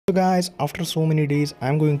So guys, after so many days,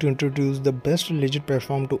 I'm going to introduce the best legit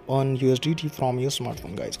platform to earn USDT from your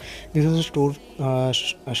smartphone, guys. This is a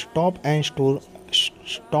stop and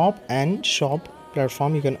shop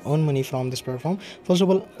platform. You can earn money from this platform. First of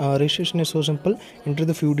all, registration is so simple. Enter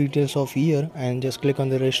the few details of year and just click on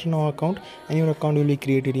the register now account, and your account will be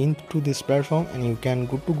created into this platform, and you can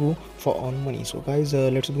good to go for earn money. So guys,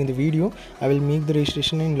 let's begin the video. I will make the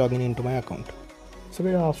registration and login into my account. So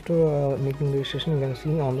after making the registration, you can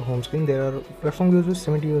see on the home screen there are platform users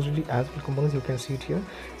 70 USDT as well components. You can see it here,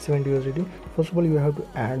 70 USDT. First of all, you have to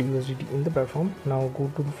add USDT in the platform. Now go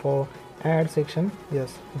to for add section,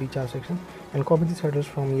 yes, recharge section, and copy this address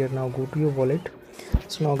from here. Now go to your wallet.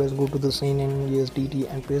 So now guys, go to the sign in USDT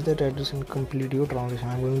and paste that address and complete your transaction.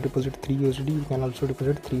 I'm going to deposit 3 USDT. You can also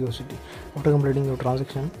deposit 3 USDT. After completing your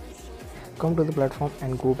transaction, come to the platform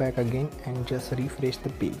and go back again and just refresh the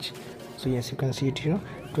page. So yes, you can see it here,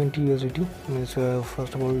 20 USDT means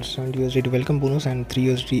first of all 70 USDT welcome bonus and 3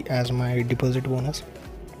 USDT as my deposit bonus.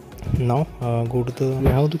 Now go to you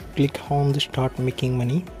have to click on the start making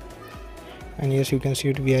money, and yes, you can see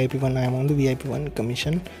it VIP1. I am on the VIP1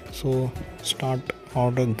 commission, so start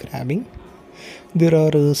order grabbing. There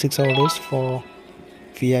are 6 orders for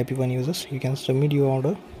VIP1 users. You can submit your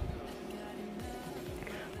order.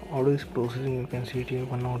 Order is processing. You can see it here,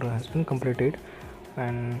 one order has been completed.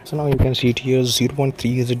 And so now you can see it here, 0.3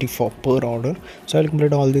 USD for per order. So I'll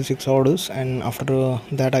complete all these 6 orders, and after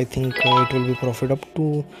that I think it will be profit up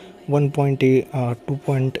to 1.8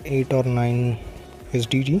 2.8 or 9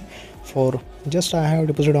 USDT. For just I have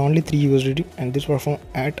deposited only 3 USDT, and this platform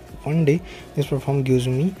at one day this platform gives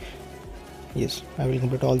me, yes, I will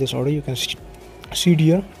complete all this order. You can see it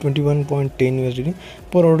here, 21.10 USDT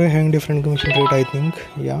per order, having different commission rate, I think.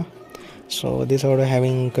 Yeah, so this order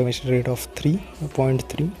having commission rate of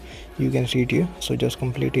 3.3. you can see it here. So just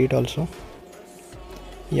complete it also.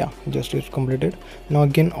 Yeah, just it's completed. Now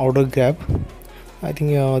again order grab. I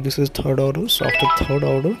think this is third order. So after third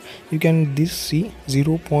order, you can see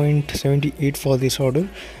 0.78 for this order.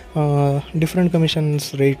 Different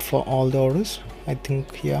commissions rate for all the orders, I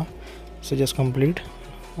think. Yeah, so just complete.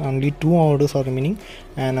 Only 2 orders are remaining,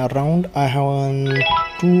 and around I have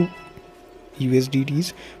 2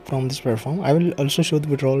 USDTs from this platform. I will also show the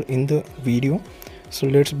withdrawal in the video. So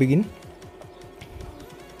let's begin.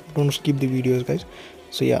 Don't skip the videos, guys.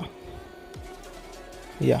 So yeah,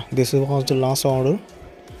 this was the last order,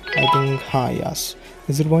 I think. Yes,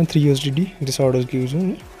 0.3 USDT this order gives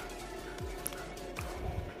me.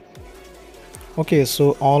 Okay,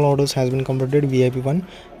 so all orders has been completed, VIP1.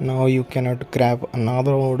 Now you cannot grab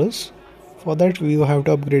another orders. For that you have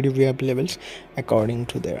to upgrade your VIP levels according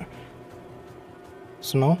to there.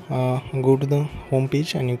 So now go to the home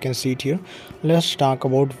page, and you can see it here. Let's talk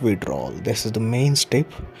about withdrawal. This is the main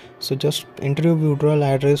step. So just enter your withdrawal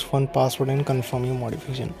address, fund password, and confirm your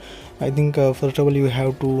modification. I think first of all you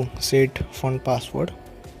have to set fund password.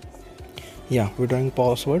 Yeah, withdrawing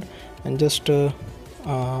password, and just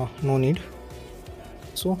no need.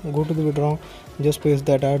 So go to the withdrawal, just paste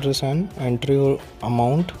that address and enter your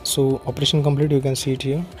amount. So operation complete, you can see it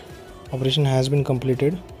here, operation has been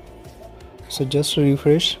completed. So just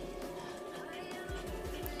refresh,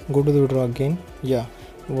 go to the withdraw again. Yeah,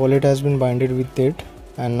 wallet has been binded with it,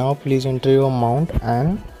 and now please enter your amount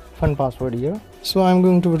and fund password here. So I'm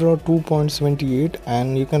going to withdraw 2.78,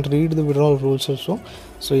 and you can read the withdrawal rules also.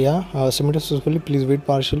 So yeah, submitted successfully. Please wait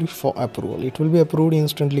partially for approval. It will be approved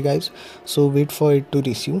instantly, guys, so wait for it to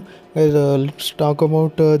receive. Guys, let's talk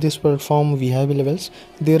about this platform VIP levels.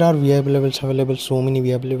 There are VIP levels available, so many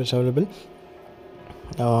VIP levels available.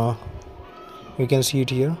 You can see it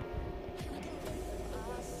here.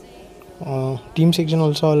 Team section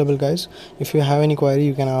also available, guys. If you have any query,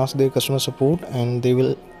 you can ask their customer support and they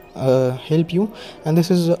will help you. And this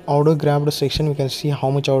is order grabbed section. You can see how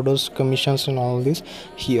much orders, commissions, and all this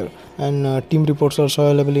here. And team reports also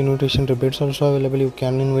available, invitation rebates also available. You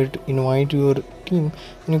can invite your team,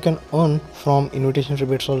 and you can earn from invitation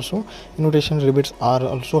rebates also. Invitation rebates are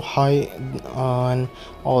also high, and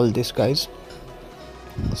all this, guys.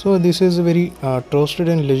 So this is a very trusted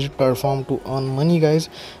and legit platform to earn money, guys.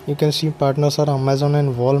 You can see partners are Amazon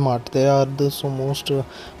and Walmart. They are the most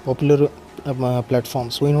popular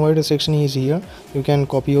platforms. So invite section is here. You can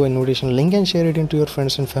copy your invitation link and share it into your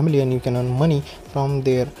friends and family, and you can earn money from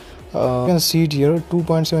there. You can see it here,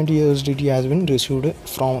 2.70 USDT has been received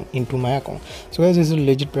from into my account. So guys, this is a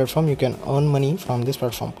legit platform. You can earn money from this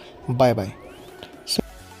platform. Bye bye.